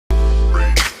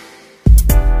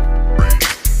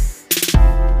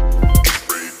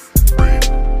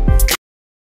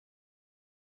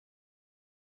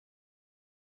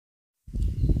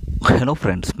Hello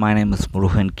friends, my name is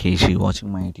Muruhan KG,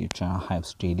 watching my YouTube channel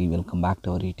Hyipsdaily. Welcome back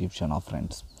to our YouTube channel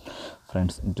friends.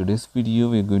 In today's video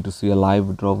we are going to see a live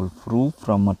withdrawal proof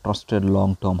from a trusted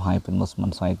long-term HYIP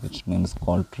investment site which name is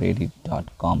called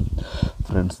tradit.com.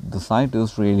 Friends, the site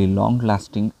is really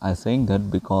long-lasting. I'm saying that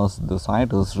because the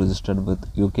site is registered with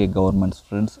UK government.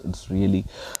 Friends, it's really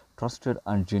trusted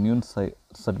and genuine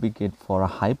certificate for a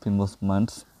HYIP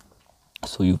investments,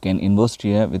 so you can invest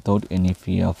here without any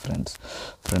fear. Friends,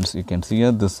 you can see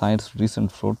here the site's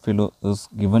recent portfolio is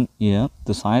given here.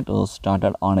 The site was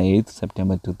started on 8th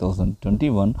September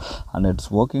 2021 and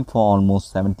it's working for almost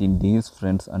 17 days.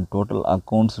 Friends, and total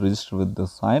accounts registered with the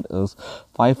site is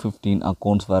 515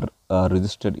 accounts were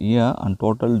registered here, and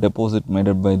total deposit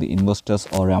made by the investors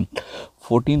are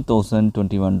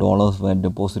 $14,021 were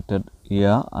deposited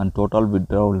here, and total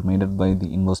withdrawal made by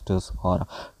the investors are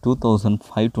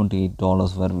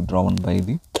 $2,528 were withdrawn by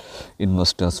the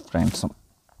investors. Friends,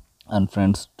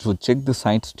 to check the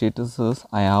site statuses,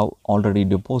 I have already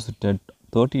deposited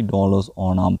 $30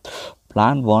 on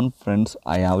plan 1. Friends,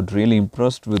 I have really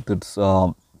impressed with its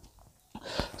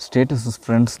status.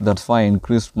 Friends, that's why I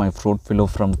increased my portfolio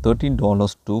from $13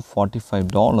 to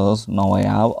 $45. Now I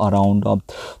have around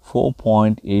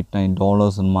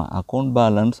 $4.89 in my account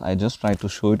balance. I just try to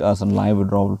show it as a live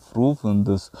withdrawal proof in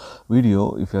this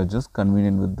video. If you're just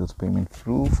convenient with this payment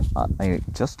proof, I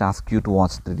just ask you to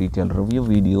watch the detailed review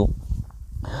video,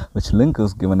 which link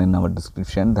is given in our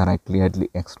description. That I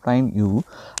clearly explain you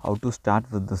how to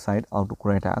start with the site, how to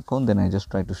create an account. Then I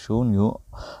just try to show you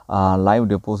a live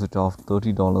deposit of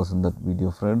 $30 in that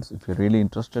video. Friends, if you're really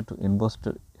interested to invest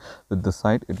with the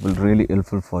site, it will really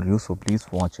helpful for you, so please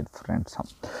watch it.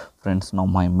 Friends, now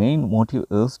my main motive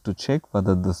is to check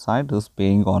whether the site is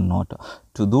paying or not.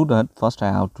 To do that, first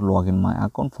I have to log in my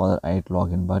account. For that, I hit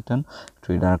login button. It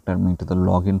redirected me to the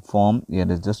login form. Here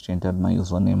I just entered my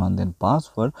username and then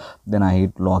password. Then I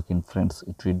hit login. Friends,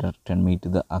 it redirected me to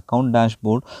the account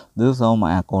dashboard. This is how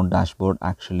my account dashboard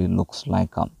actually looks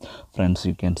like. Friends,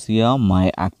 you can see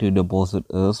my active deposit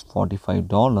is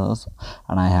 $45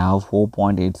 and I have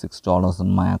 $4.86 in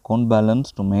my account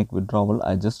balance. To make withdrawal,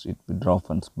 I just hit withdraw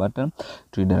funds button.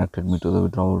 It redirected me to the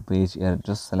withdrawal page. Here I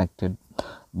just selected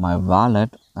my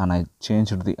wallet and I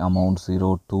changed the amount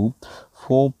 0 to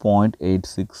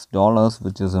 $4.86,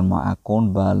 which is in my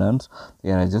account balance.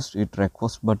 Here I just hit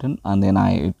request button and then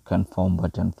I hit confirm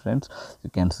button. Friends, you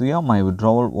can see my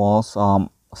withdrawal was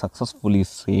successfully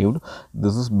saved.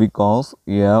 This is because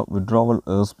withdrawal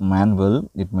is manual.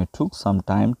 It may took some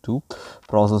time to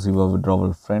process your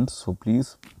withdrawal. Friends, so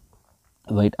please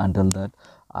wait until that.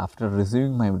 After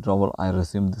receiving my withdrawal, I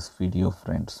resume this video.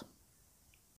 Friends,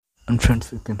 you can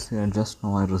see just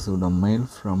now I received a mail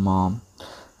from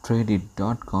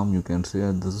tradit.com. You can see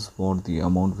this is what the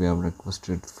amount we have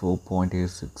requested,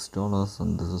 $4.86,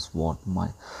 and this is what my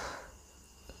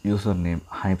username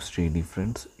Hyipsdaily.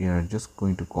 Friends, here I'm just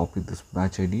going to copy this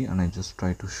batch ID and I just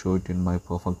try to show it in my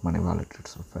Perfect Money wallet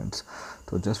itself. Friends,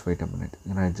 so just wait a minute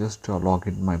and I just log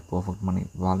in my Perfect Money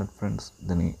wallet. Friends,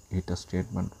 then I hit a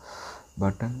statement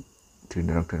button. It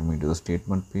redirected me to the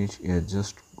statement page. Here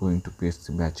just going to paste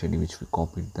the batch ID which we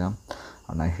copied them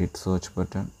and I hit search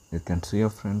button. You can see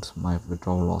friends, my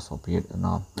withdrawal loss appeared in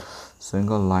a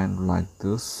single line like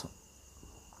this.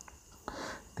 You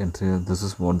can see this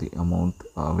is what the amount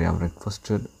we have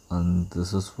requested, and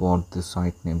this is what the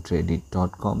site name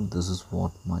tradit.com. This is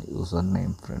what my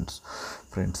username.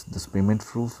 Friends, this payment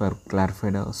proof were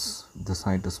clarified as the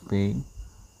site is paying.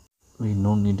 We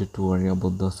no needed to worry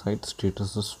about the site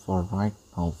statuses for right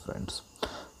now. Friends,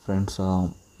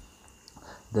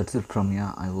 that's it from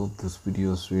here. I hope this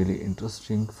video is really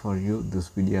interesting for you. This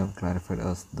video have clarified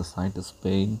as the site is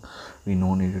paying. We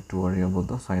no needed to worry about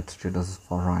the site status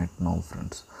for right now.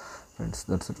 Friends,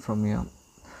 that's it from here,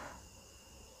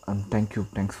 and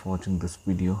thanks for watching this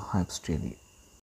video. Hyipsdaily.